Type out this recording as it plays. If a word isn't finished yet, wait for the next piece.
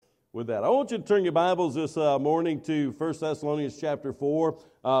with that. I want you to turn your Bibles this morning to 1 Thessalonians chapter 4,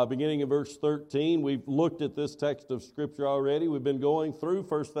 beginning in verse 13. We've looked at this text of Scripture already. We've been going through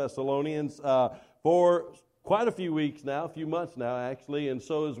 1 Thessalonians for quite a few weeks now, a few months now actually, and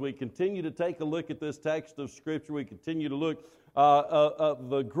so as we continue to take a look at this text of Scripture, we continue to look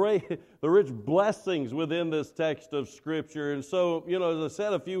the rich blessings within this text of Scripture. And so, as I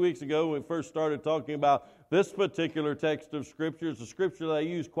said a few weeks ago when we first started talking about this particular text of Scripture, it's a Scripture that I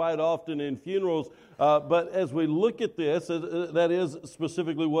use quite often in funerals, but as we look at this, that is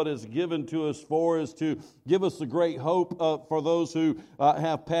specifically what is given to us for, is to give us a great hope for those who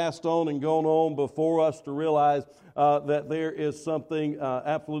have passed on and gone on before us, to realize that there is something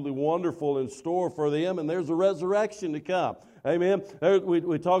absolutely wonderful in store for them, and there's a resurrection to come. Amen.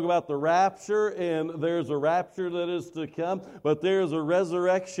 We talk about the rapture, and there's a rapture that is to come, but there's a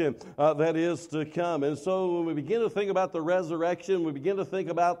resurrection that is to come. And so when we begin to think about the resurrection, we begin to think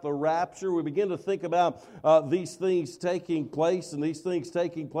about the rapture, we begin to think about these things taking place, and these things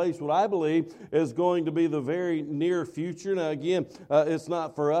taking place, what I believe is going to be the very near future. Now again, it's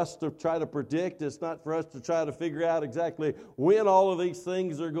not for us to try to predict, it's not for us to try to figure out exactly when all of these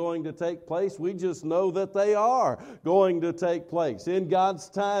things are going to take place. We just know that they are going to take place in God's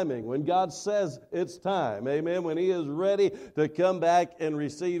timing, when God says it's time, amen, when He is ready to come back and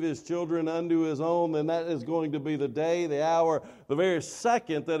receive His children unto His own, then that is going to be the day, the hour, the very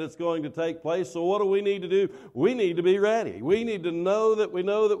second that it's going to take place. So what do we need to do? We need to be ready. We need to know that we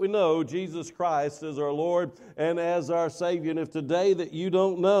know Jesus Christ is our Lord and as our Savior. And if today that you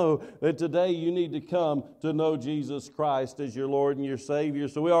don't know, that today you need to come to know Jesus Christ as your Lord and your Savior.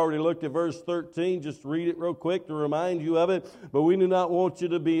 So we already looked at verse 13. Just read it real quick to remind you of it. But we do not want you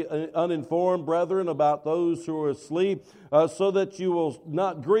to be uninformed, brethren, about those who are asleep, so that you will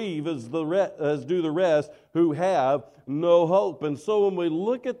not grieve as do the rest who have no hope. And so when we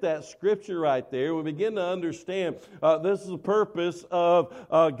look at that scripture right there, we begin to understand this is the purpose of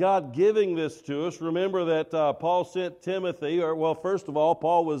God giving this to us. Remember that Paul sent Timothy, first of all,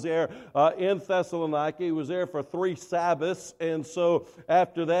 Paul was there in Thessalonica. He was there for 3 Sabbaths, and so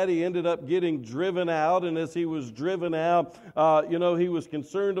after that he ended up getting driven out, and as he was driven out, he was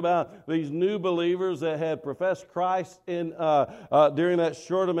concerned about these new believers that had professed Christ during that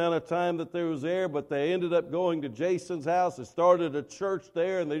short amount of time that they was there, but they ended up going to Jason's house. They started a church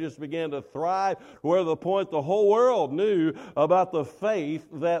there, and they just began to thrive, where the point the whole world knew about the faith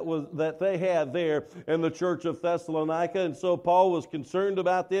that they had there in the church of Thessalonica. And so Paul was concerned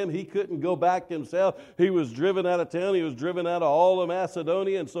about them. He couldn't go back himself. He was driven out of town. He was driven out of all of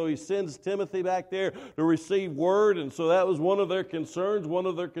Macedonia, and so he sends Timothy back there to receive word. And so that was one of their concerns. One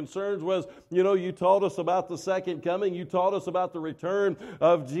of their concerns was, you taught us about the second coming. You taught us about the return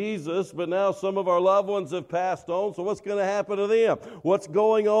of Jesus, but now some of our loved ones have passed on. So what's going to happen to them? What's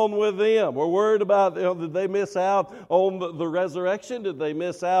going on with them? We're worried about, did they miss out on the resurrection? Did they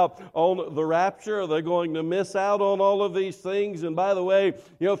miss out on the rapture? Are they going to miss out on all of these things? And by the way,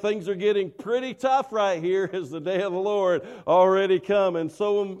 things are getting pretty tough right here as the day of the Lord already come. And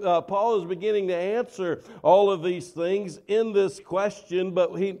so Paul is beginning to answer all of these things in this question,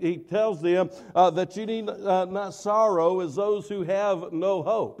 but he tells them that you need not sorrow as those who have no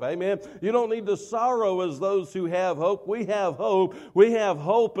hope. Amen. You don't need to sorrow as those who have hope. We have hope. We have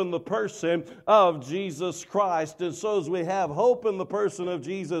hope in the person of Jesus Christ. And so as we have hope in the person of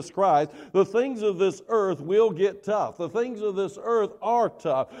Jesus Christ, the things of this earth will get tough. The things of this earth are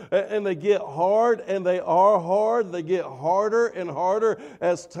tough. And they get hard, and they are hard. They get harder and harder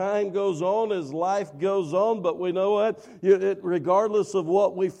as time goes on, as life goes on. But we know what? Regardless of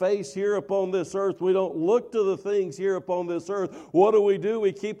what we face here upon this earth, we don't look to the things here upon this earth. What do?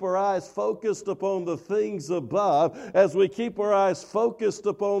 We keep our eyes focused upon the things above. As we keep our eyes focused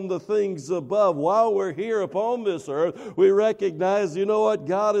upon the things above, while we're here upon this earth, we recognize, what?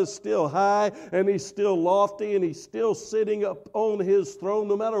 God is still high, and He's still lofty, and He's still sitting up on His throne.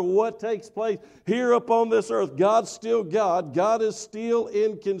 No matter what takes place here upon this earth, God's still God. God is still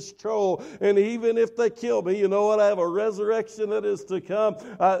in control. And even if they kill me, you know what? I have a resurrection that is to come.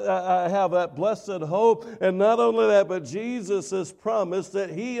 I have that blessed hope. And not only that, but Jesus has promised that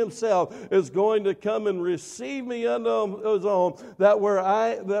He Himself is going to come and receive me unto His own, that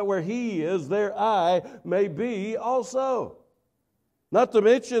where He is, there I may be also. Not to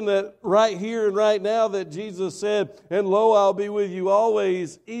mention that right here and right now that Jesus said, and lo, I'll be with you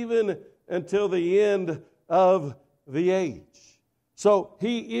always, even until the end of the age. So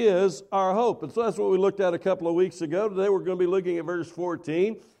He is our hope. And so that's what we looked at a couple of weeks ago. Today we're going to be looking at verse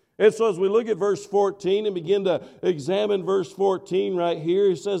 14. And so as we look at verse 14 and begin to examine verse 14 right here,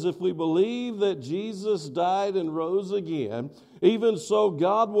 he says, if we believe that Jesus died and rose again, even so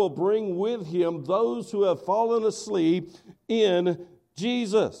God will bring with him those who have fallen asleep in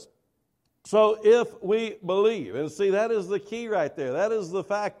Jesus. So if we believe, and see, that is the key right there. That is the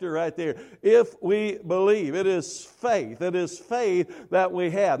factor right there. If we believe, it is faith. It is faith that we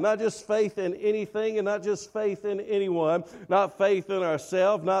have. Not just faith in anything and not just faith in anyone. Not faith in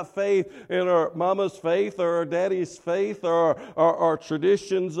ourselves, not faith in our mama's faith or our daddy's faith or our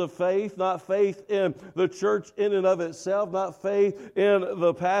traditions of faith. Not faith in the church in and of itself. Not faith in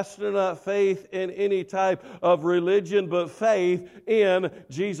the pastor. Not faith in any type of religion, but faith in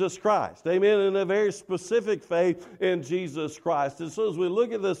Jesus Christ. Amen. And a very specific faith in Jesus Christ. And so as we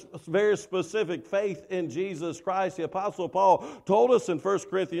look at this very specific faith in Jesus Christ, the Apostle Paul told us in 1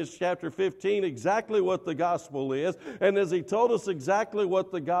 Corinthians chapter 15 exactly what the gospel is. And as he told us exactly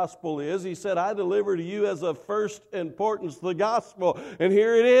what the gospel is, he said, I deliver to you as of first importance the gospel. And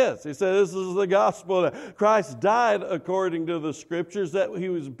here it is. He said, this is the gospel that Christ died according to the scriptures, that he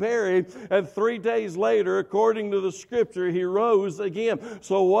was buried, and 3 days later, according to the scripture, he rose again.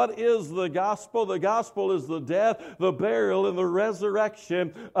 So what is the gospel? The gospel is the death, the burial, and the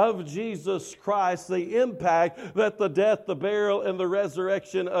resurrection of Jesus Christ. The impact that the death, the burial, and the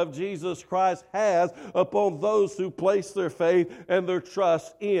resurrection of Jesus Christ has upon those who place their faith and their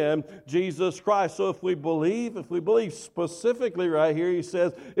trust in Jesus Christ. So if we believe specifically right here, he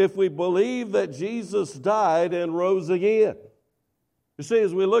says, if we believe that Jesus died and rose again. You see,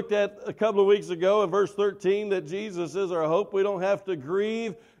 as we looked at a couple of weeks ago in verse 13, that Jesus is our hope, we don't have to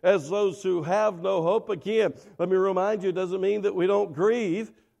grieve as those who have no hope. Again, let me remind you, it doesn't mean that we don't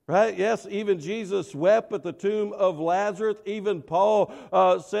grieve, right? Yes, even Jesus wept at the tomb of Lazarus. Even Paul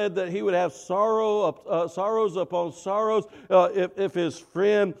said that he would have sorrows upon sorrows if his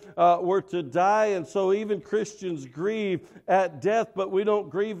friend were to die. And so even Christians grieve at death, but we don't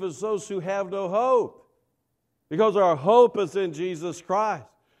grieve as those who have no hope. Because our hope is in Jesus Christ.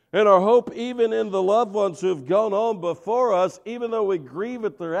 And our hope even in the loved ones who have gone on before us, even though we grieve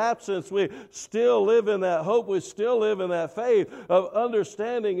at their absence, we still live in that hope. We still live in that faith of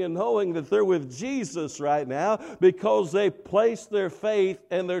understanding and knowing that they're with Jesus right now because they place their faith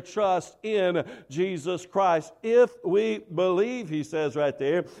and their trust in Jesus Christ. If we believe, he says right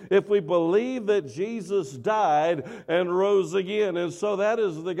there, if we believe that Jesus died and rose again. And so that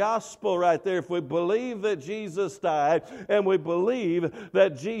is the gospel right there. If we believe that Jesus died and we believe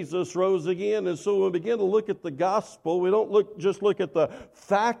that Jesus rose again. And so when we begin to look at the gospel, we don't just look at the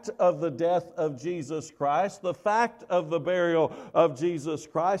fact of the death of Jesus Christ, the fact of the burial of Jesus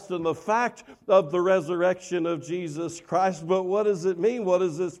Christ, and the fact of the resurrection of Jesus Christ. But what does it mean? What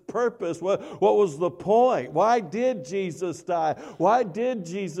is its purpose? What was the point? Why did Jesus die? Why did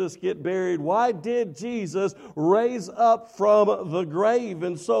Jesus get buried? Why did Jesus raise up from the grave?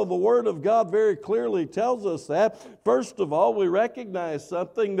 And so the Word of God very clearly tells us that. First of all, we recognize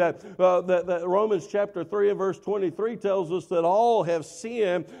something that Romans chapter 3 and verse 23 tells us, that all have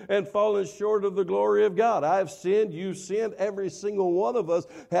sinned and fallen short of the glory of God. I have sinned, you sinned, every single one of us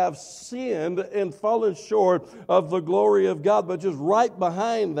have sinned and fallen short of the glory of God. But just right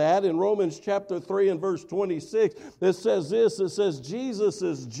behind that, in Romans chapter 3 and verse 26, it says this, it says, Jesus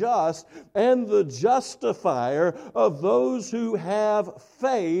is just and the justifier of those who have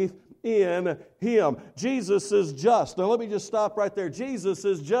faith in him. Jesus is just. Now let me just stop right there. Jesus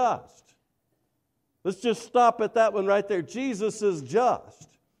is just. Let's just stop at that one right there. Jesus is just.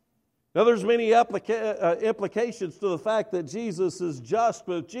 Now there's many implications to the fact that Jesus is just,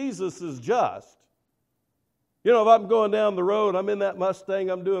 but if Jesus is just, you know, if I'm going down the road, I'm in that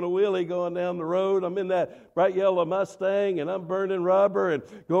Mustang, I'm doing a wheelie going down the road, I'm in that bright yellow Mustang, and I'm burning rubber and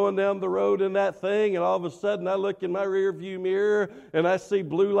going down the road in that thing, and all of a sudden I look in my rear view mirror, and I see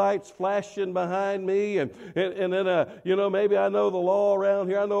blue lights flashing behind me, and then, you know, maybe I know the law around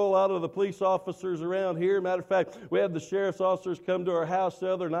here. I know a lot of the police officers around here. Matter of fact, we had the sheriff's officers come to our house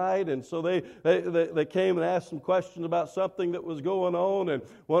the other night, and so they came and asked some questions about something that was going on, and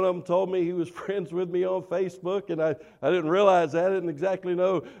one of them told me he was friends with me on Facebook. And I didn't realize that. I didn't exactly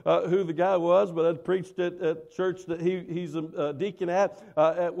know who the guy was, but I'd preached at church that he's a deacon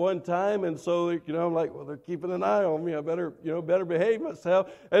at one time. And so, you know, I'm like, well, they're keeping an eye on me. I better behave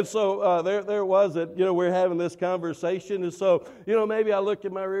myself. And so there was it. You know, we're having this conversation. And so, you know, maybe I look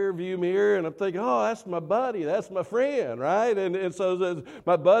in my rear view mirror and I'm thinking, oh, that's my buddy. That's my friend, right? And so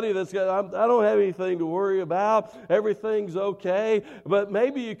my buddy I don't have anything to worry about. Everything's okay. But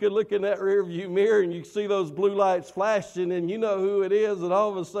maybe you could look in that rear view mirror and you see those blue light's flashing and you know who it is, and all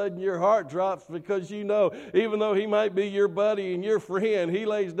of a sudden your heart drops because you know, even though he might be your buddy and your friend, he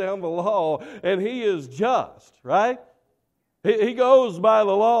lays down the law and he is just, right? He goes by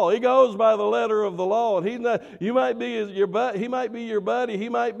the law. He goes by the letter of the law. And he's not. You might be your buddy. He might be your buddy. He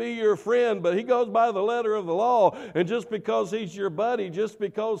might be your friend. But he goes by the letter of the law. And just because he's your buddy, just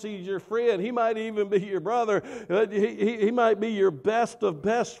because he's your friend, he might even be your brother. He might be your best of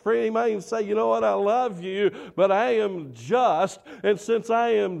best friend. He might even say, you know what, I love you, but I am just. And since I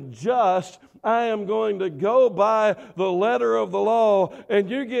am just, I am going to go by the letter of the law. And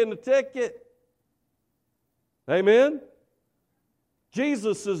you're getting a ticket. Amen?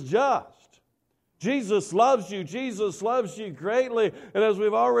 Jesus is just. Jesus loves you. Jesus loves you greatly. And as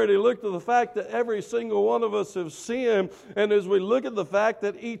we've already looked at the fact that every single one of us have sinned, and as we look at the fact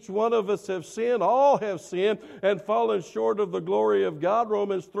that each one of us have sinned, all have sinned and fallen short of the glory of God,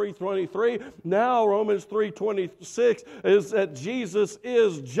 Romans 3:23. Now Romans 3:26 is that Jesus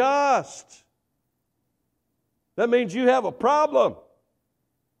is just. That means you have a problem.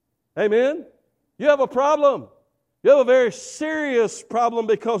 Amen? You have a problem. You have a very serious problem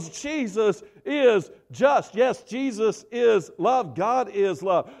because Jesus is just. Yes, Jesus is love. God is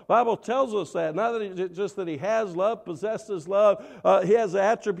love. The Bible tells us that. Not that just that He has love, possesses love. He has the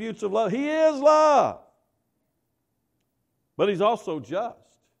attributes of love. He is love. But He's also just.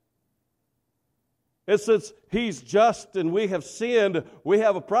 And since He's just and we have sinned, we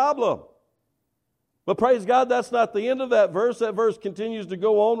have a problem. But praise God, that's not the end of that verse. That verse continues to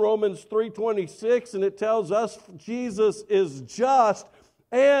go on, Romans 3:26, and it tells us Jesus is just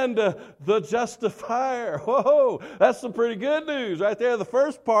and the justifier. Whoa, that's some pretty good news right there. The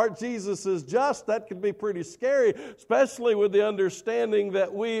first part, Jesus is just, that could be pretty scary, especially with the understanding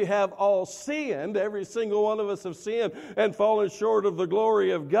that we have all sinned. Every single one of us have sinned and fallen short of the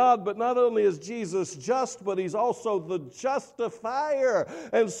glory of God. But not only is Jesus just, but He's also the justifier.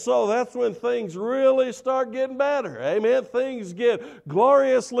 And so that's when things really start getting better. Amen. Things get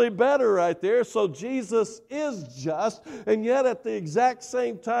gloriously better right there. So Jesus is just, and yet at the exact same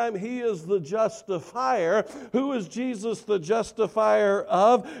time, He is the justifier. Who is Jesus the justifier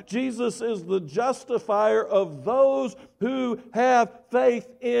of? Jesus is the justifier of those who have faith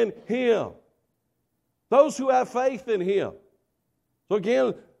in Him. Those who have faith in Him. So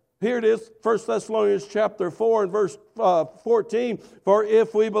again, here it is, 1 Thessalonians chapter 4 and verse 14. For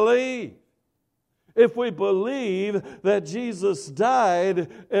if we believe that Jesus died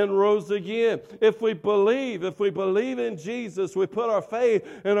and rose again, if we believe in Jesus, we put our faith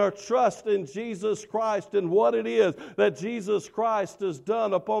and our trust in Jesus Christ and what it is that Jesus Christ has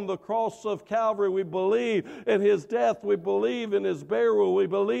done upon the cross of Calvary. We believe in His death. We believe in His burial. We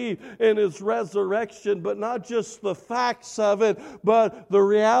believe in His resurrection, but not just the facts of it, but the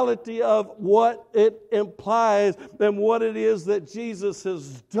reality of what it implies and what it is that Jesus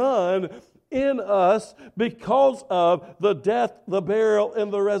has done in us because of the death, the burial,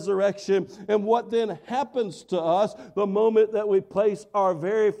 and the resurrection. And what then happens to us the moment that we place our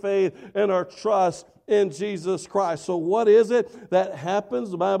very faith and our trust in Jesus Christ. So what is it that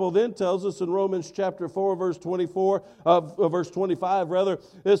happens? The Bible then tells us in Romans chapter 4, verse 25 rather,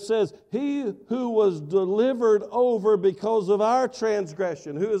 it says, He who was delivered over because of our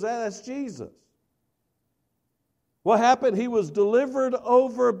transgression. Who is that? That's Jesus. What happened? He was delivered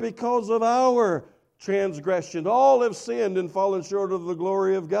over because of our transgression. All have sinned and fallen short of the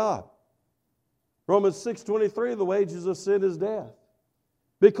glory of God. Romans 6:23, the wages of sin is death.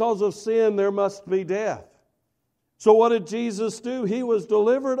 Because of sin, there must be death. So what did Jesus do? He was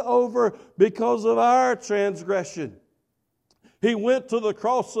delivered over because of our transgression. He went to the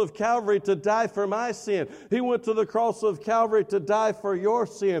cross of Calvary to die for my sin. He went to the cross of Calvary to die for your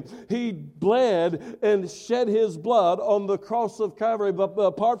sin. He bled and shed His blood on the cross of Calvary. But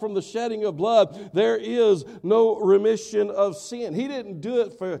apart from the shedding of blood, there is no remission of sin. He didn't do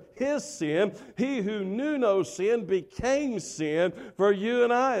it for His sin. He who knew no sin became sin for you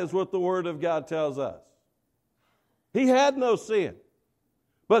and I, is what the Word of God tells us. He had no sin.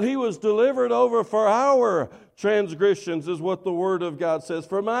 But He was delivered over for our transgressions, is what the Word of God says.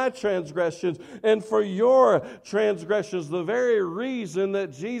 For my transgressions and for your transgressions. The very reason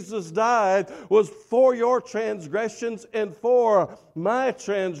that Jesus died was for your transgressions and for my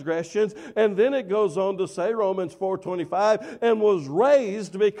transgressions. And then it goes on to say, Romans 4:25, and was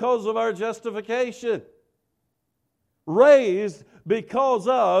raised because of our justification. Raised because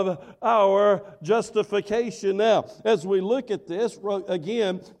of our justification. Now, as we look at this,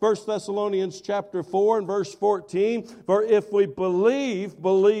 again, 1 Thessalonians chapter 4 and verse 14, for if we believe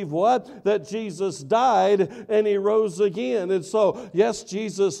what? That Jesus died and He rose again. And so, yes,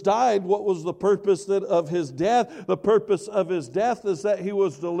 Jesus died. What was the purpose of His death? The purpose of His death is that He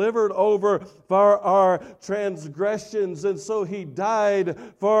was delivered over for our transgressions. And so He died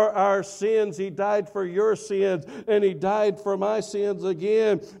for our sins. He died for your sins, and He died for my sins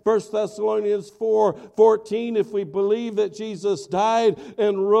again. 1 Thessalonians 4:14, if we believe that Jesus died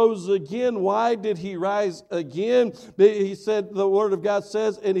and rose again, why did He rise again? He said, the Word of God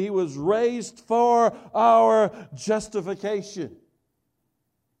says, and He was raised for our justification.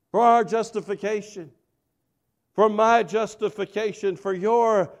 For our justification. For my justification. For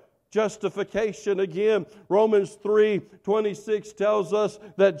your justification. Again, Romans 3:26 tells us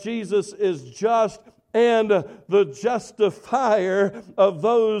that Jesus is just and the justifier of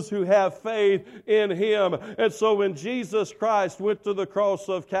those who have faith in Him. And so when Jesus Christ went to the cross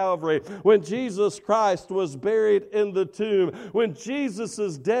of Calvary, when Jesus Christ was buried in the tomb, when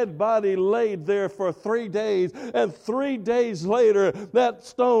Jesus' dead body laid there for 3 days, and 3 days later that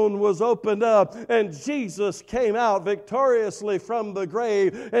stone was opened up, and Jesus came out victoriously from the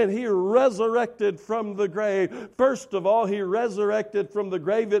grave, and He resurrected from the grave. First of all, He resurrected from the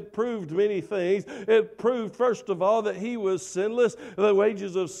grave. It proved many things. It proved, first of all, that He was sinless. The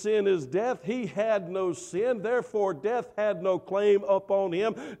wages of sin is death. He had no sin. Therefore, death had no claim upon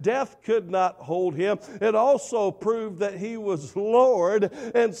Him. Death could not hold Him. It also proved that He was Lord.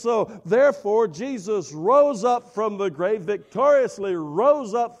 And so, therefore, Jesus rose up from the grave, victoriously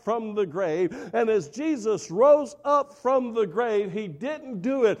rose up from the grave. And as Jesus rose up from the grave, He didn't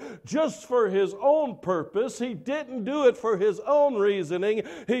do it just for His own purpose. He didn't do it for His own reasoning.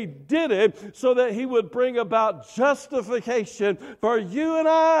 He did it so that He would bring about justification for you and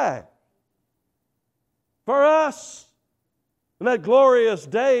I, for us. And that glorious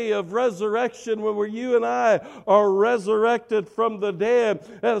day of resurrection when you and I are resurrected from the dead,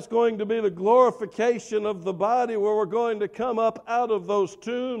 and it's going to be the glorification of the body where we're going to come up out of those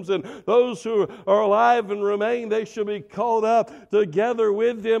tombs, and those who are alive and remain, they shall be called up together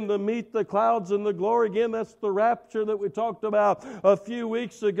with Him to meet the clouds in the glory. Again, that's the rapture that we talked about a few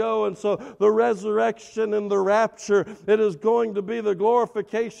weeks ago. And so the resurrection and the rapture, it is going to be the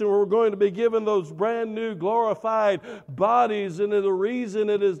glorification where we're going to be given those brand new glorified bodies. And the reason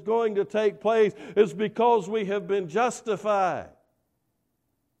it is going to take place is because we have been justified,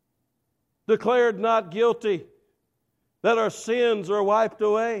 declared not guilty, that our sins are wiped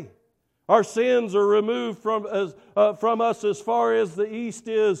away. Our sins are removed from us as far as the east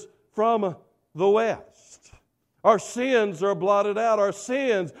is from the west. Our sins are blotted out. Our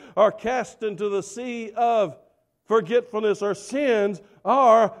sins are cast into the sea of forgetfulness. Our sins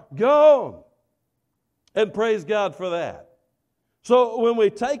are gone. And praise God for that. So when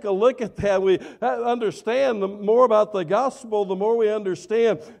we take a look at that, we understand the more about the gospel, the more we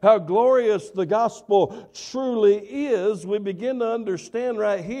understand how glorious the gospel truly is. We begin to understand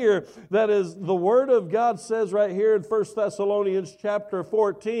right here that as the Word of God says right here in 1 Thessalonians chapter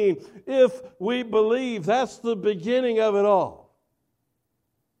 14, if we believe, that's the beginning of it all.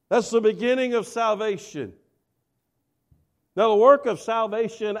 That's the beginning of salvation. Now, the work of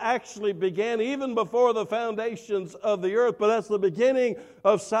salvation actually began even before the foundations of the earth, but that's the beginning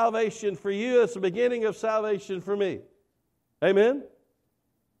of salvation for you. It's the beginning of salvation for me. Amen?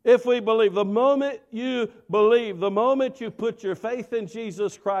 If we believe, the moment you believe, the moment you put your faith in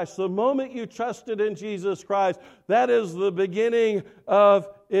Jesus Christ, the moment you trusted in Jesus Christ, that is the beginning of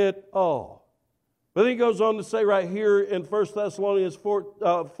it all. But he goes on to say right here in 1 Thessalonians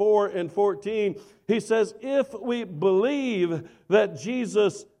 4 and 14, he says, if we believe that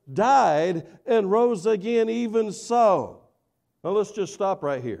Jesus died and rose again, even so. Now let's just stop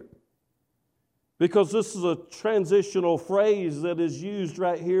right here. Because this is a transitional phrase that is used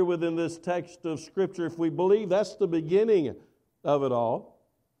right here within this text of Scripture. If we believe, that's the beginning of it all.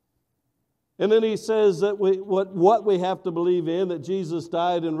 And then he says that what we have to believe in, that Jesus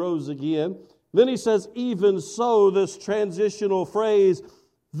died and rose again. Then he says, even so, this transitional phrase,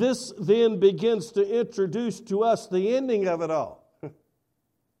 this then begins to introduce to us the ending of it all.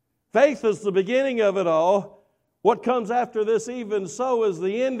 Faith is the beginning of it all. What comes after this, even so, is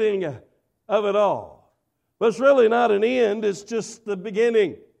the ending of it all. But it's really not an end, it's just the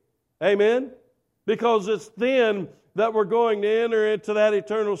beginning. Amen? Because it's then that we're going to enter into that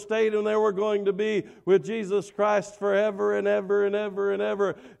eternal state, and there we're going to be with Jesus Christ forever and ever and ever and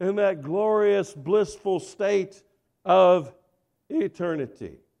ever in that glorious, blissful state of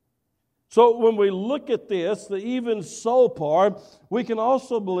eternity. So when we look at this, the even so part, we can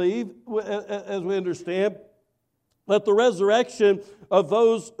also believe, as we understand, that the resurrection of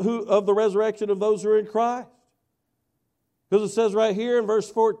those who are in Christ. Because it says right here in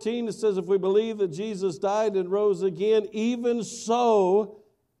verse 14, it says, if we believe that Jesus died and rose again, even so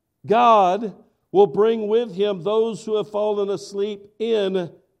God will bring with him those who have fallen asleep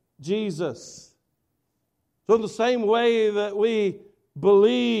in Jesus. So in the same way that we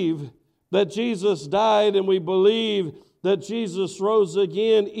believe that Jesus died and we believe that Jesus rose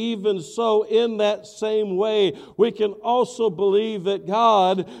again, even so in that same way, we can also believe that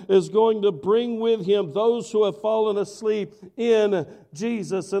God is going to bring with him those who have fallen asleep in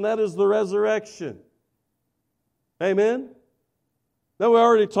Jesus, and that is the resurrection. Amen? Now we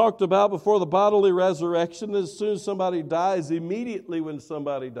already talked about before the bodily resurrection, that as soon as somebody dies, immediately when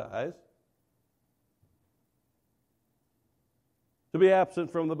somebody dies, to be absent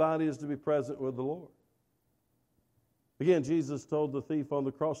from the body is to be present with the Lord. Again, Jesus told the thief on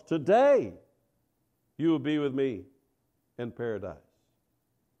the cross, today you will be with me in paradise.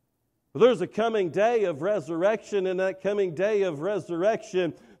 But there's a coming day of resurrection, and that coming day of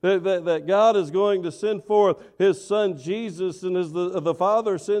resurrection that God is going to send forth His Son Jesus, and as the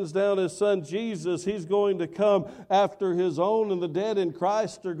Father sends down His Son Jesus, He's going to come after His own, and the dead in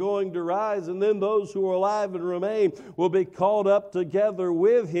Christ are going to rise, and then those who are alive and remain will be called up together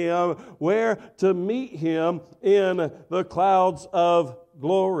with Him, where? To meet Him in the clouds of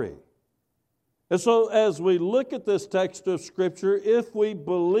glory. And so as we look at this text of Scripture, if we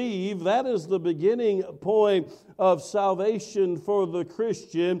believe, that is the beginning point of salvation for the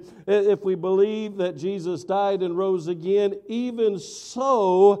Christian. If we believe that Jesus died and rose again, even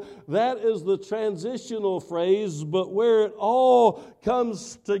so, that is the transitional phrase, but where it all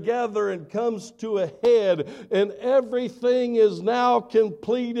comes together and comes to a head, and everything is now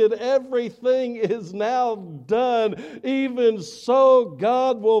completed, everything is now done, even so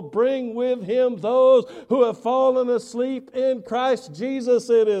God will bring with Him those who have fallen asleep in Christ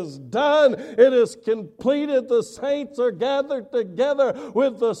Jesus. It is done. It is completed. The saints are gathered together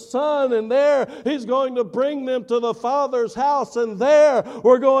with the Son, and there He's going to bring them to the Father's house, and there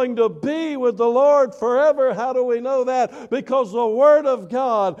we're going to be with the Lord forever. How do we know that? Because the Word of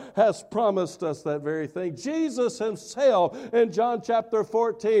God has promised us that very thing. Jesus Himself in John chapter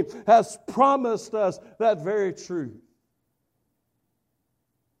 14 has promised us that very truth.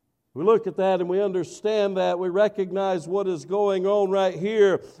 We look at that and we understand that. We recognize what is going on right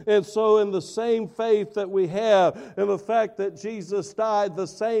here. And so in the same faith that we have in the fact that Jesus died, the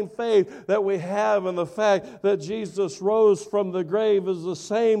same faith that we have in the fact that Jesus rose from the grave is the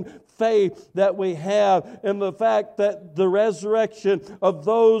same faith that we have in the fact that the resurrection of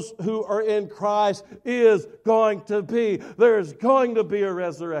those who are in Christ is going to be. There's going to be a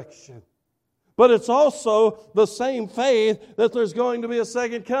resurrection. But it's also the same faith that there's going to be a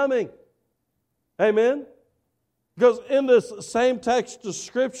second coming. Amen? Because in this same text of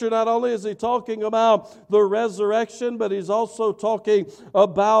Scripture, not only is he talking about the resurrection, but he's also talking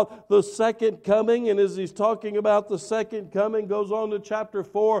about the second coming. And as he's talking about the second coming, goes on to chapter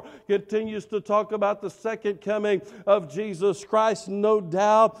 4, continues to talk about the second coming of Jesus Christ. No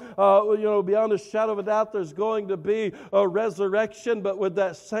doubt, beyond a shadow of a doubt, there's going to be a resurrection. But with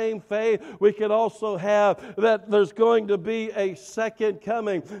that same faith, we can also have that there's going to be a second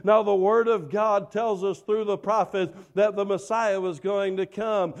coming. Now, the Word of God tells us through the prophets that the Messiah was going to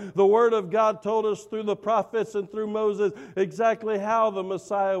come. The Word of God told us through the prophets and through Moses exactly how the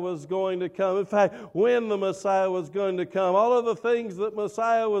Messiah was going to come. In fact, when the Messiah was going to come. All of the things that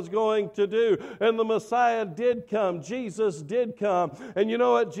Messiah was going to do. And the Messiah did come. Jesus did come. And you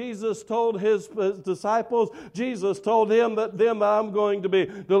know what Jesus told His disciples? Jesus told him that I'm going to be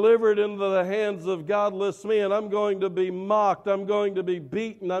delivered into the hands of godless men. I'm going to be mocked. I'm going to be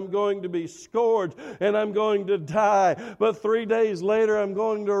beaten. I'm going to be scourged. And I'm going to die. But 3 days later, I'm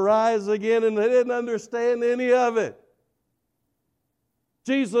going to rise again. And they didn't understand any of it.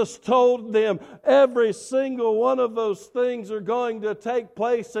 Jesus told them every single one of those things are going to take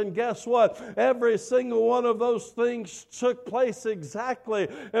place. And guess what? Every single one of those things took place exactly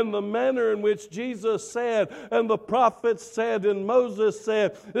in the manner in which Jesus said, and the prophets said, and Moses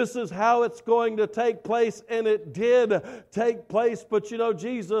said, this is how it's going to take place. And it did take place. But you know,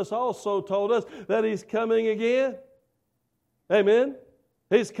 Jesus also told us that He's coming again. Amen?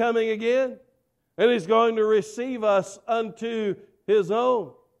 He's coming again. And He's going to receive us unto His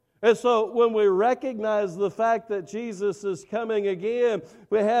own. And so when we recognize the fact that Jesus is coming again,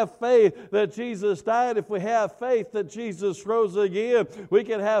 we have faith that Jesus died. If we have faith that Jesus rose again, we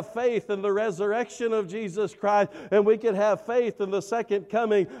can have faith in the resurrection of Jesus Christ, and we can have faith in the second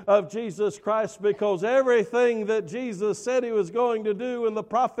coming of Jesus Christ, because everything that Jesus said He was going to do, and the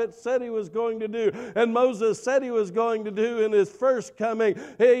prophets said He was going to do, and Moses said He was going to do in His first coming,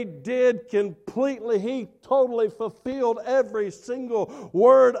 He did completely. He totally fulfilled every single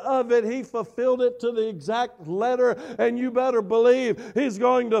word of it. He fulfilled it to the exact letter, and you better believe He's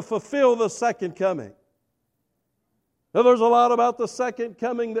going to fulfill the second coming. Now, there's a lot about the second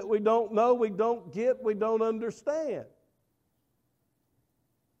coming that we don't know, we don't get, we don't understand.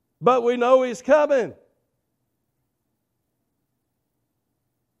 But we know He's coming.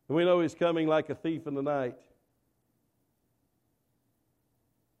 And we know He's coming like a thief in the night.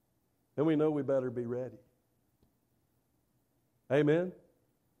 And we know we better be ready. Amen?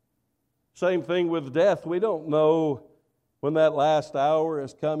 Same thing with death. We don't know when that last hour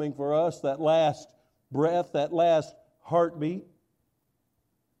is coming for us, that last breath, that last heartbeat.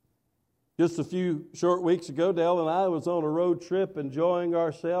 Just a few short weeks ago, Dale and I was on a road trip enjoying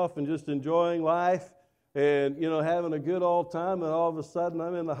ourselves and just enjoying life and, having a good old time, and all of a sudden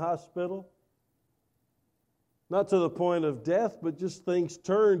I'm in the hospital. Not to the point of death, but just things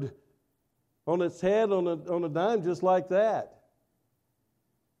turned on its head, on a dime, just like that.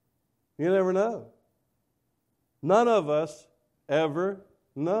 You never know. None of us ever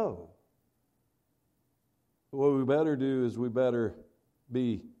know. What we better do is we better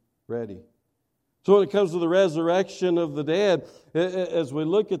be ready. So when it comes to the resurrection of the dead, as we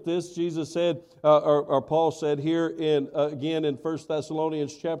look at this, Jesus said, or Paul said here again in 1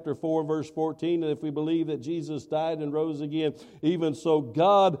 Thessalonians chapter 4, verse 14, and if we believe that Jesus died and rose again, even so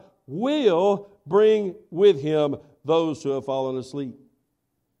God will bring with Him those who have fallen asleep.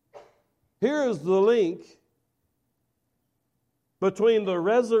 Here is the link between the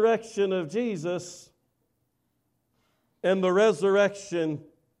resurrection of Jesus and the resurrection,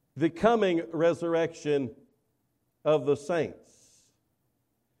 the coming resurrection of the saints.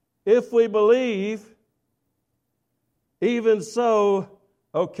 If we believe, even so,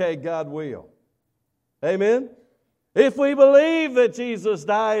 okay, God will. Amen? If we believe that Jesus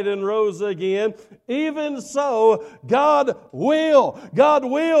died and rose again, even so, God will. God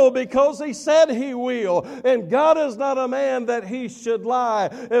will because He said He will. And God is not a man that He should lie.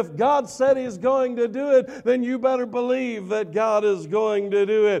 If God said He's going to do it, then you better believe that God is going to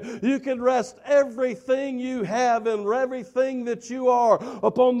do it. You can rest everything you have and everything that you are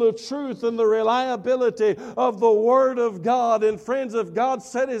upon the truth and the reliability of the Word of God. And friends, if God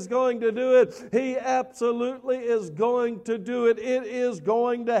said He's going to do it, He absolutely is going to do it. It is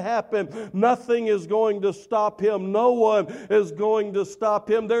going to happen. Nothing is going to stop Him. No one is going to stop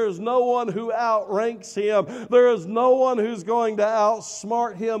Him. There is no one who outranks Him. There is no one who's going to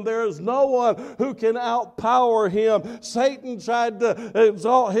outsmart Him. There is no one who can outpower Him. Satan tried to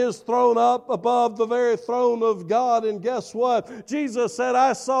exalt his throne up above the very throne of God, and guess what? Jesus said,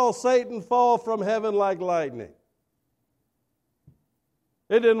 I saw Satan fall from heaven like lightning.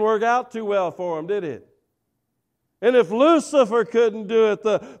 It didn't work out too well for him, did it? And if Lucifer couldn't do it,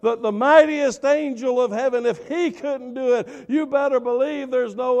 the mightiest angel of heaven, if he couldn't do it, you better believe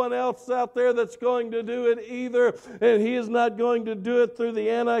there's no one else out there that's going to do it either. And He is not going to do it through the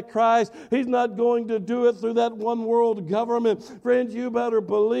Antichrist. He's not going to do it through that one world government. Friends, you better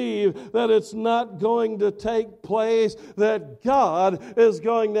believe that it's not going to take place, that God is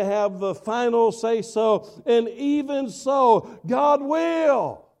going to have the final say so. And even so, God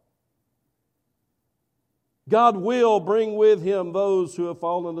will. God will bring with Him those who have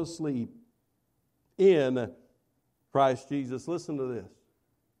fallen asleep in Christ Jesus. Listen to this.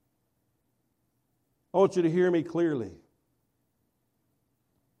 I want you to hear me clearly.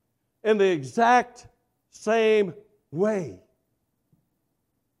 In the exact same way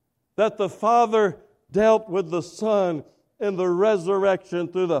that the Father dealt with the Son in the resurrection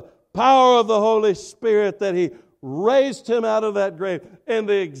through the power of the Holy Spirit, that He raised Him out of that grave, in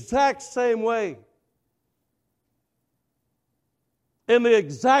the exact same way, in the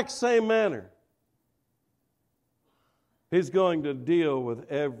exact same manner, He's going to deal with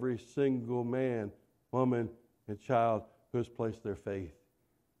every single man, woman, and child who has placed their faith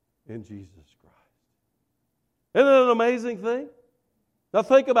in Jesus Christ. Isn't it an amazing thing? Now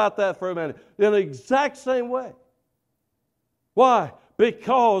think about that for a minute. In the exact same way. Why?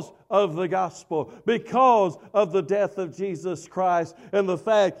 because of the gospel, because of the death of Jesus Christ and the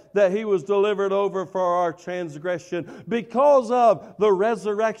fact that He was delivered over for our transgression, because of the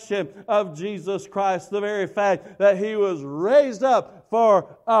resurrection of Jesus Christ, the very fact that He was raised up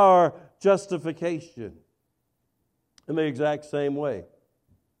for our justification. In the exact same way,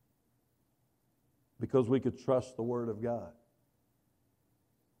 because we could trust the Word of God.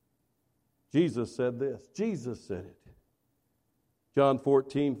 Jesus said this. Jesus said it. John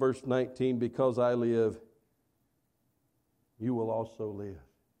 14, verse 19, because I live, you will also live.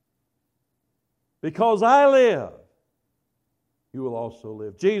 Because I live, you will also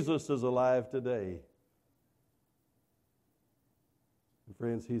live. Jesus is alive today. And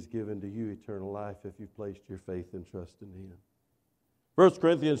friends, He's given to you eternal life if you've placed your faith and trust in Him. 1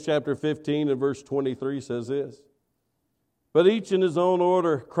 Corinthians chapter 15 and verse 23 says this, but each in his own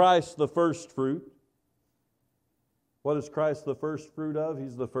order, Christ the first fruit. What is Christ the first fruit of?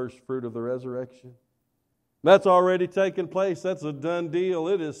 He's the first fruit of the resurrection. That's already taken place. That's a done deal.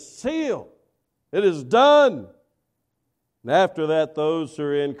 It is sealed. It is done. And after that, those who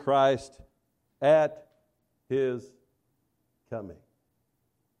are in Christ at His coming.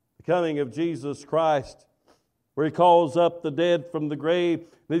 The coming of Jesus Christ, where He calls up the dead from the grave.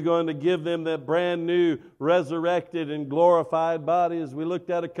 He's going to give them that brand new, resurrected and glorified body. As we looked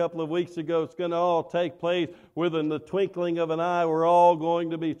at a couple of weeks ago, it's going to all take place within the twinkling of an eye. We're all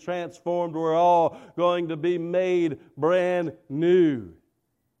going to be transformed. We're all going to be made brand new.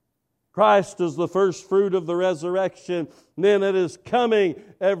 Christ is the first fruit of the resurrection. And then it is coming,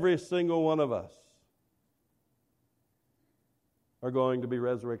 every single one of us are going to be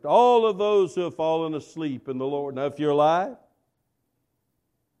resurrected. All of those who have fallen asleep in the Lord. Now, if you're alive,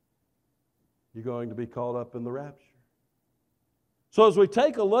 you're going to be caught up in the rapture. So as we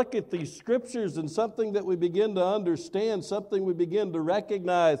take a look at these scriptures and something that we begin to understand, something we begin to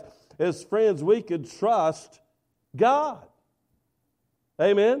recognize as friends, we could trust God.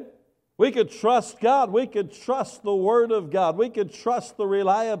 Amen? We could trust God. We could trust the Word of God. We could trust the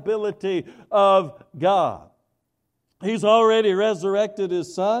reliability of God. He's already resurrected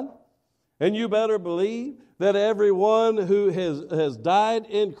His Son, and you better believe that everyone who has died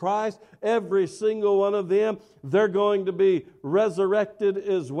in Christ, every single one of them, they're going to be resurrected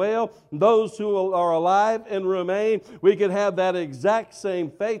as well. Those who are alive and remain, we can have that exact same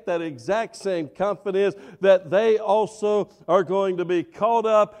faith, that exact same confidence that they also are going to be caught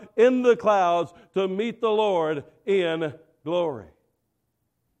up in the clouds to meet the Lord in glory.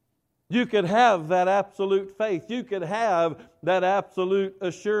 You could have that absolute faith. You could have that absolute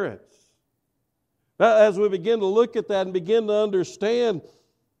assurance. Now, as we begin to look at that and begin to understand,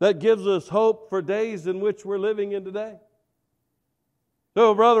 that gives us hope for days in which we're living in today.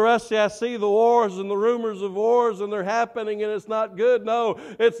 So, Brother Rusty, I see the wars and the rumors of wars and they're happening and it's not good. No,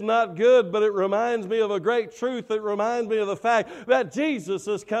 it's not good, but it reminds me of a great truth. It reminds me of the fact that Jesus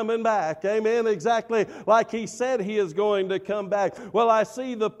is coming back. Amen. Exactly like He said He is going to come back. Well, I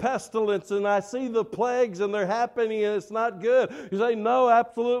see the pestilence and I see the plagues and they're happening and it's not good. You say, no,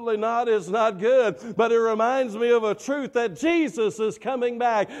 absolutely not. It's not good. But it reminds me of a truth that Jesus is coming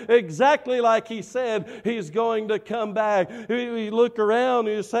back exactly like He said He's going to come back. You look around and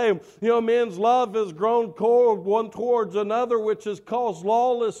you say, men's love has grown cold one towards another, which has caused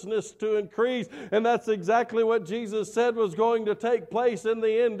lawlessness to increase. And that's exactly what Jesus said was going to take place in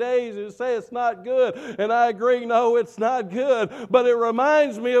the end days. You say it's not good. And I agree, no, it's not good. But it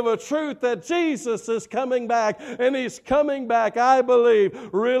reminds me of a truth that Jesus is coming back. And He's coming back, I believe,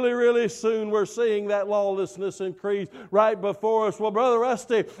 really, really soon. We're seeing that lawlessness increase right before us. Well, Brother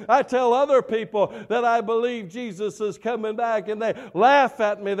Rusty, I tell other people that I believe Jesus is coming back, and they laugh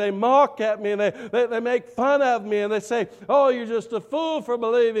at me, they mock at me, and they make fun of me, and they say, oh, you're just a fool for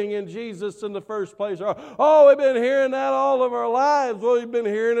believing in Jesus in the first place. Or, oh, we've been hearing that all of our lives. Well, we've been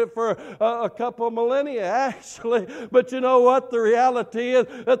hearing it for a couple of millennia, actually. But you know what? The reality is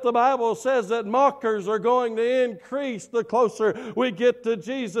that the Bible says that mockers are going to increase the closer we get to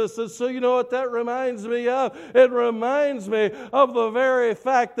Jesus. And so you know what that reminds me of? It reminds me of the very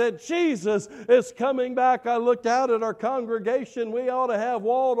fact that Jesus is coming back. I looked out at our congregation. We ought to have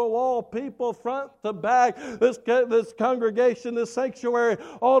wall-to-wall people front to back. This congregation, this sanctuary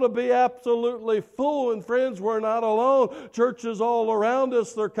ought to be absolutely full. And friends, we're not alone. Churches all around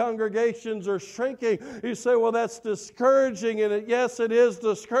us, their congregations are shrinking. You say, well, that's discouraging. And yes, it is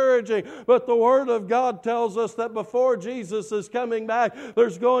discouraging. But the Word of God tells us that before Jesus is coming back,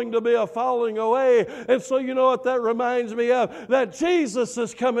 there's going to be a falling away. And so you know what that reminds me of? That Jesus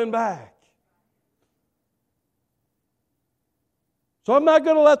is coming back. So I'm not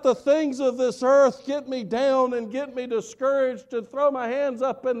going to let the things of this earth get me down and get me discouraged and throw my hands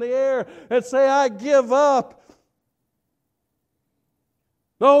up in the air and say, I give up.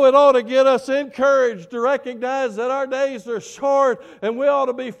 No, it ought to get us encouraged to recognize that our days are short and we ought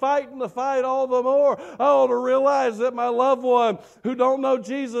to be fighting the fight all the more. I ought to realize that my loved one who don't know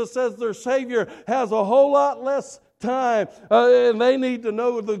Jesus as their Savior has a whole lot less time, and they need to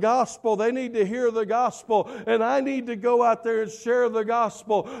know the gospel. They need to hear the gospel, and I need to go out there and share the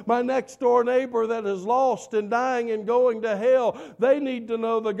gospel. My next door neighbor that is lost and dying and going to hell, they need to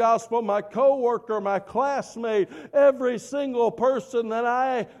know the gospel. My coworker, my classmate, every single person that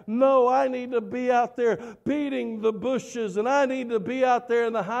I know, I need to be out there beating the bushes, and I need to be out there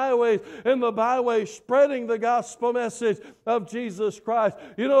in the highways and the byways spreading the gospel message of Jesus Christ.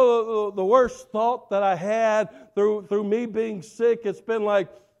 You know, the worst thought that I had through me being sick, it's been like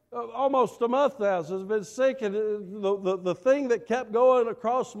almost a month now since I've been sick, and the thing that kept going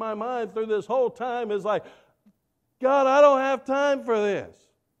across my mind through this whole time is like, God, I don't have time for this.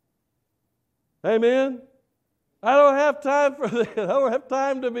 Amen? I don't have time for this. I don't have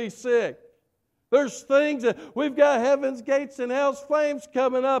time to be sick. There's things that we've got heaven's gates and hell's flames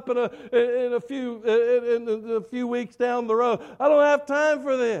coming up in a few weeks down the road. I don't have time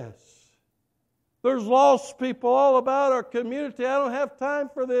for this. There's lost people all about our community. I don't have time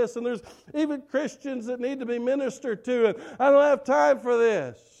for this. And there's even Christians that need to be ministered to. And I don't have time for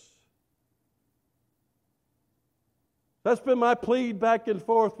this. That's been my plead back and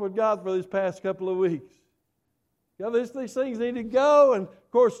forth with God for these past couple of weeks. God, these things need to go. And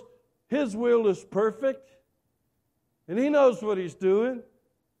of course, His will is perfect. And He knows what He's doing.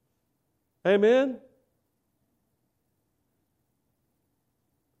 Amen?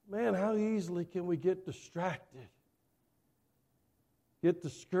 Man, how easily can we get distracted, get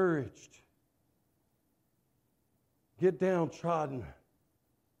discouraged, get downtrodden.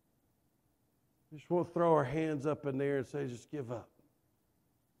 We just want to throw our hands up in the air and say, just give up.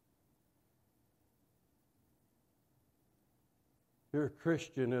 If you're a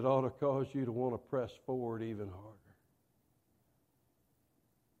Christian, it ought to cause you to want to press forward even harder.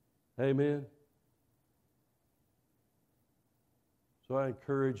 Amen? So I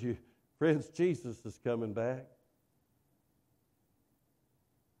encourage you, friends, Jesus is coming back.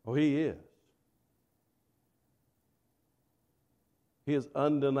 Oh, He is. He is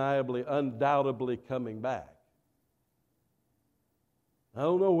undeniably, undoubtedly coming back. I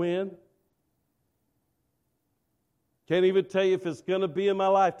don't know when. Can't even tell you if it's going to be in my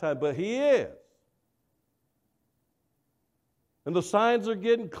lifetime, but He is. And the signs are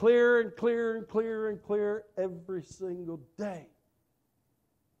getting clearer and clearer and clearer and clearer every single day.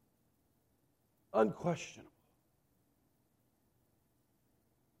 Unquestionable.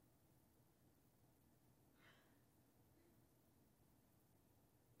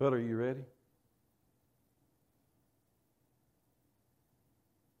 But are you ready?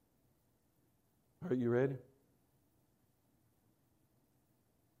 Are you ready?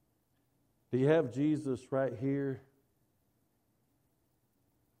 Do you have Jesus right here?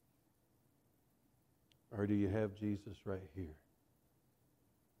 Or do you have Jesus right here?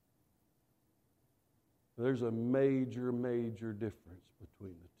 There's a major, major difference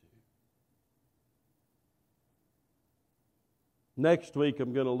between the two. Next week,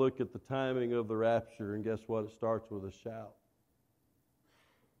 I'm going to look at the timing of the rapture, and guess what? It starts with a shout.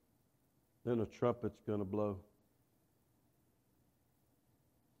 Then a trumpet's going to blow.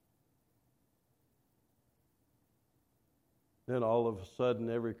 Then all of a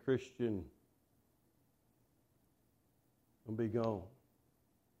sudden, every Christian will be gone.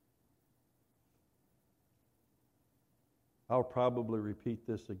 I'll probably repeat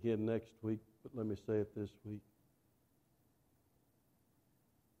this again next week, but let me say it this week.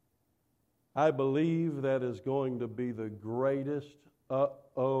 I believe that is going to be the greatest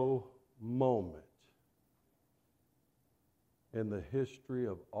moment in the history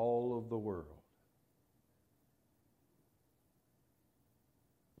of all of the world.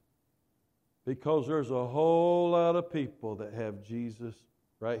 Because there's a whole lot of people that have Jesus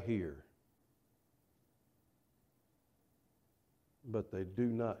right here, but they do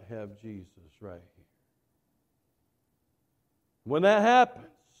not have Jesus right here. When that happens,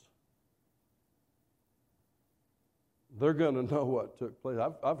 they're going to know what took place.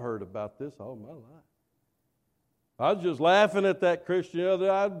 I've heard about this all my life. I was just laughing at that Christian the other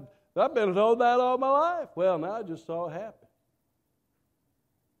day. I've been told that all my life. Well, now I just saw it happen.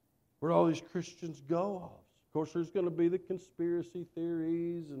 Where'd all these Christians go? Of course, there's going to be the conspiracy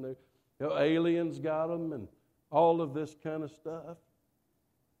theories and the aliens got them and all of this kind of stuff.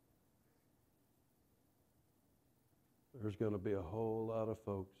 there's going to be a whole lot of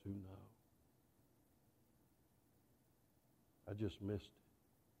folks who know. I just missed it.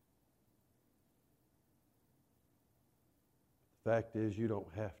 The fact is, you don't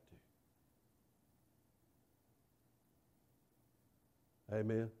have to.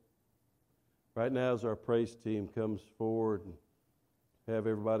 Amen. Right now, as our praise team comes forward and have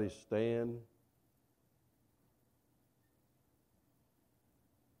everybody stand.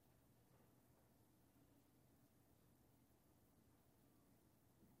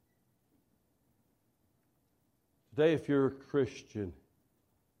 Today, if you're a Christian,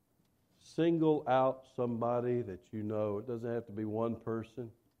 single out somebody that you know. It doesn't have to be one person,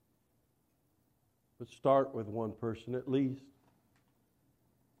 but start with one person at least.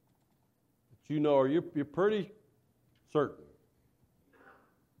 That you know, or you're pretty certain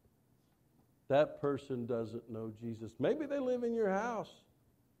that person doesn't know Jesus. Maybe they live in your house.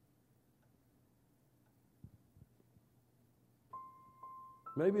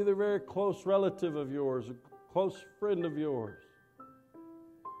 Maybe they're a very close relative of yours, a close friend of yours.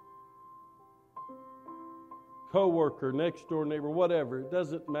 Co-worker, next door neighbor, whatever. It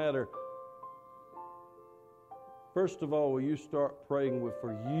doesn't matter. First of all, will you start praying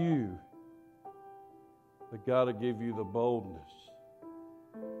for you that God will give you the boldness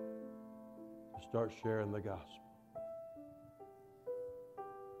to start sharing the gospel.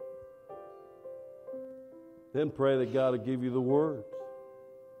 Then pray that God will give you the words.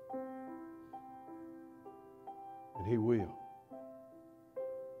 And He will.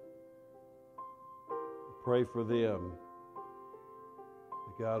 Pray for them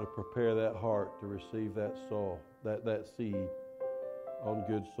that God will prepare that heart to receive that soil, that seed on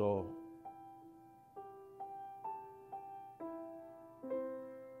good soil.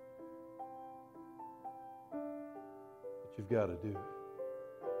 But you've got to do it.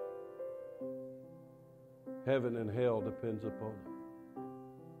 Heaven and hell depends upon it.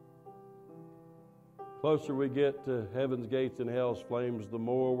 The closer we get to heaven's gates and hell's flames, the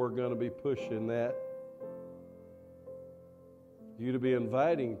more we're going to be pushing that. You to be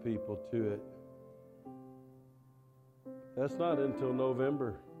inviting people to it. That's not until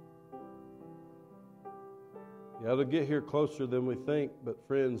November. Yeah, it'll get here closer than we think, but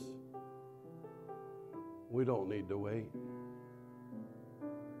friends, we don't need to wait.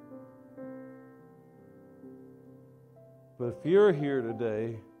 But if you're here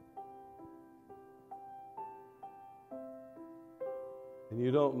today and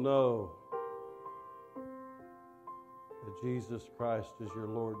you don't know that Jesus Christ is your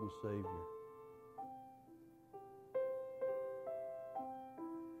Lord and Savior,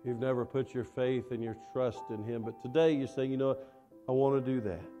 you've never put your faith and your trust in Him, but today you say, you know, I want to do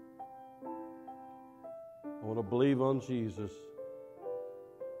that. I want to believe on Jesus.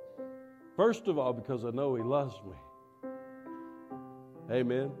 First of all, because I know He loves me.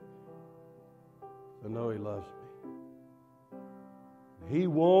 Amen. I know He loves me. He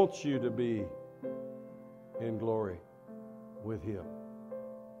wants you to be in glory with Him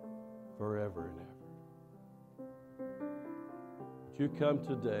forever and ever. Would you come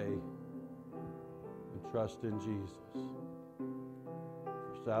today and trust in Jesus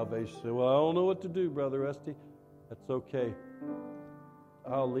for salvation? Say, well, I don't know what to do, Brother Rusty. That's okay.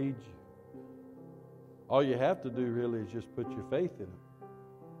 I'll lead you. All you have to do really is just put your faith in Him.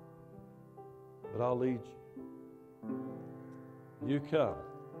 But I'll lead you. You come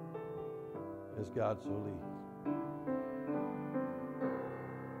as God so leads.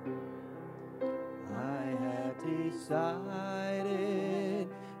 Decided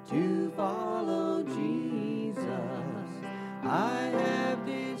to follow Jesus. I have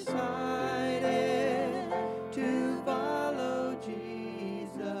decided to follow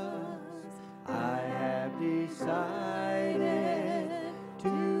Jesus. I have decided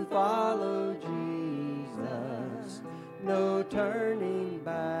to follow Jesus. No turning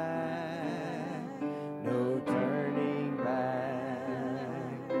back, no turning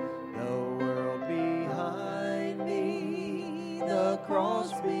back. The world behind me, the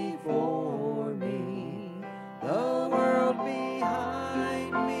cross before